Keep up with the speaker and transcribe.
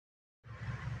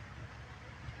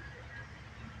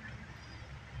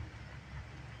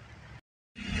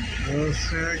That's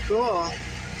very cool.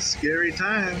 Scary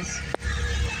times.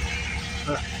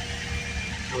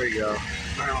 Here we go.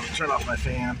 Alright, I'll turn off my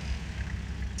fan.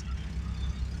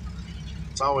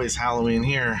 It's always Halloween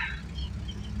here.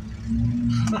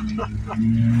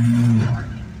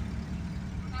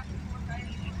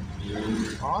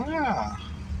 Oh yeah.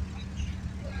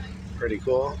 Pretty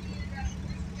cool.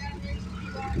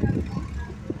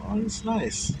 Oh, it's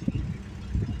nice.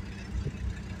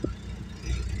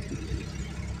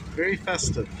 Very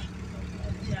festive.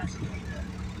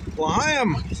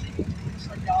 L'chaim!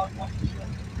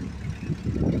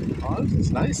 Oh, this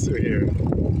is nice through here.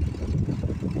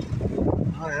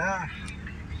 Oh yeah.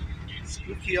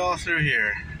 Spooky all through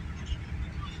here.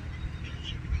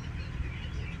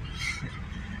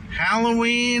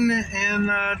 Halloween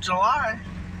in July,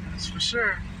 that's for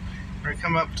sure. We're gonna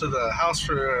come up to the house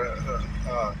for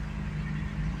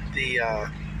the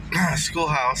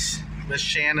schoolhouse. Miss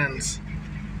Shannon's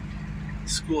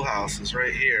schoolhouse is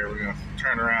right here. We're gonna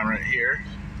turn around right here.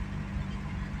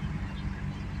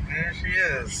 There she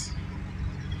is.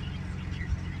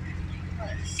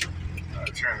 Nice. I'll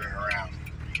turn her around.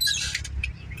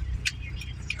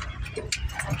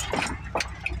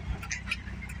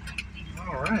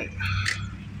 All right.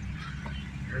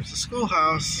 Here's the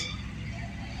schoolhouse.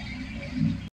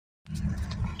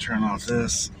 Turn off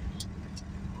this.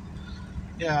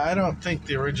 Yeah, I don't think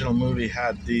the original movie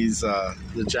had these,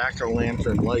 the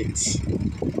jack-o'-lantern lights.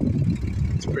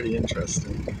 It's pretty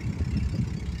interesting.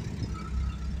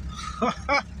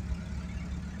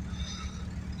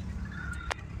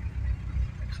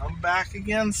 Come back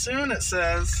again soon, it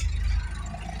says.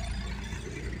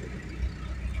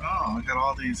 Oh, look at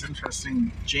all these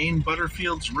interesting Jane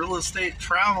Butterfield's real estate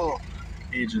travel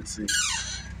agencies.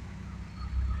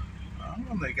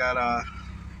 Oh, they got a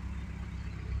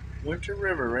Winter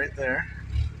River right there.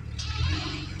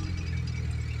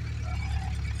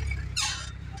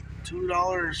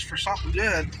 $2 for something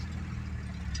good.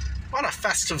 What a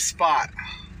festive spot.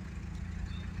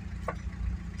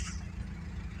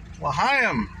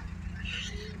 L'chaim.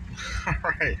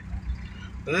 Alright.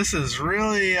 This is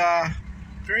really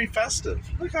very festive.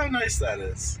 Look how nice that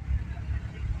is.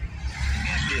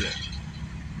 Can't beat it.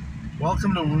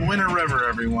 Welcome to Winter River,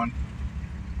 everyone.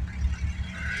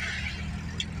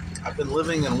 I've been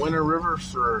living in Winter River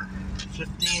for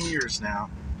 15 years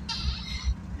now.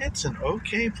 It's an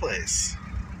okay place.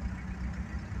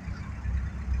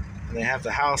 And they have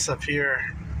the house up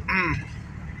here,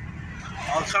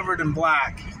 all covered in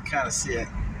black. You can kind of see it.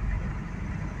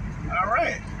 All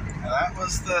right, now that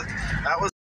was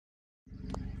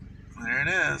there it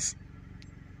is.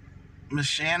 Miss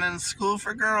Shannon's School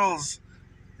for Girls.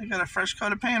 They got a fresh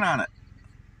coat of paint on it.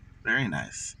 Very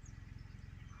nice.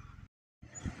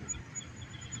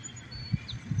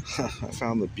 I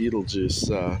found the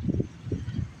Beetlejuice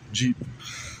Jeep.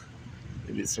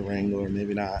 Maybe it's a Wrangler,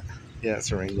 maybe not. Yeah,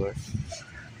 it's a Wrangler.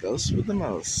 Ghost with the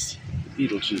most.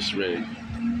 Beetlejuice rig.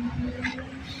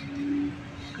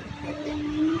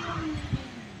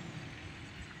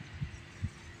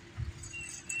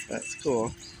 That's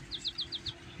cool.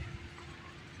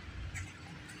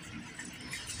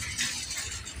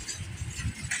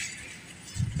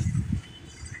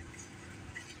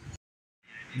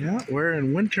 Yeah, we're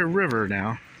in Winter River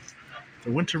now.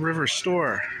 The Winter River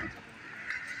store.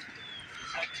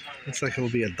 Looks like it'll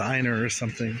be a diner or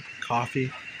something.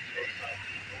 Coffee.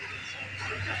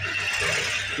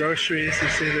 Groceries, you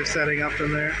see they're setting up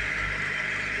in there.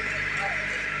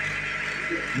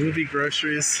 Movie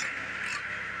groceries.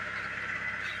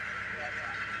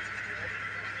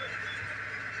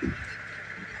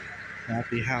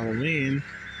 Happy Halloween.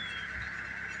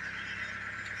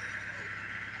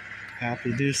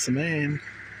 Happy Deuce Maine.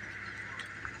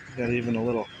 Got even a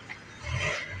little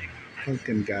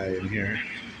pumpkin guy in here.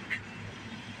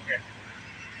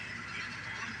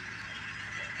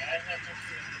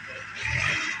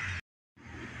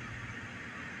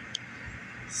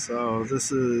 So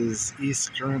this is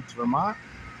East Corinth, Vermont.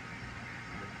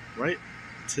 Right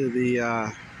to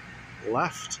the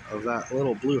left of that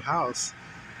little blue house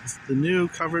is the new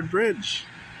covered bridge.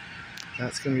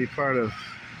 That's going to be part of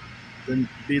the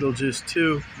Beetlejuice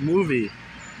 2 movie.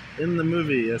 In the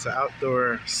movie as an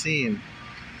outdoor scene.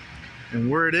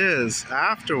 And where it is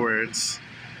afterwards,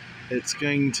 it's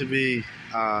going to be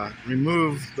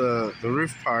remove the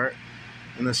roof part,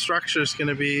 and the structure is going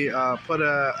to be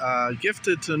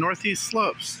gifted to Northeast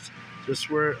Slopes, just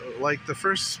where like the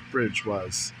first bridge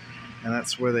was, and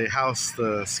that's where they house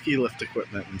the ski lift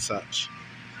equipment and such.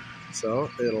 So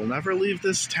it'll never leave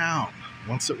this town.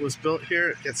 Once it was built here,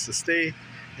 it gets to stay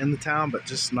in the town, but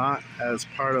just not as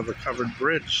part of a covered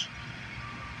bridge.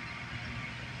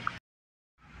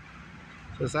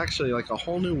 There's actually like a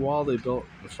whole new wall they built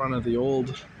in front of the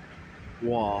old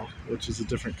wall, which is a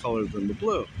different color than the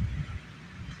blue.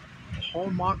 A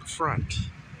whole mock front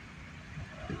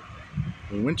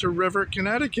in Winter River,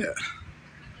 Connecticut.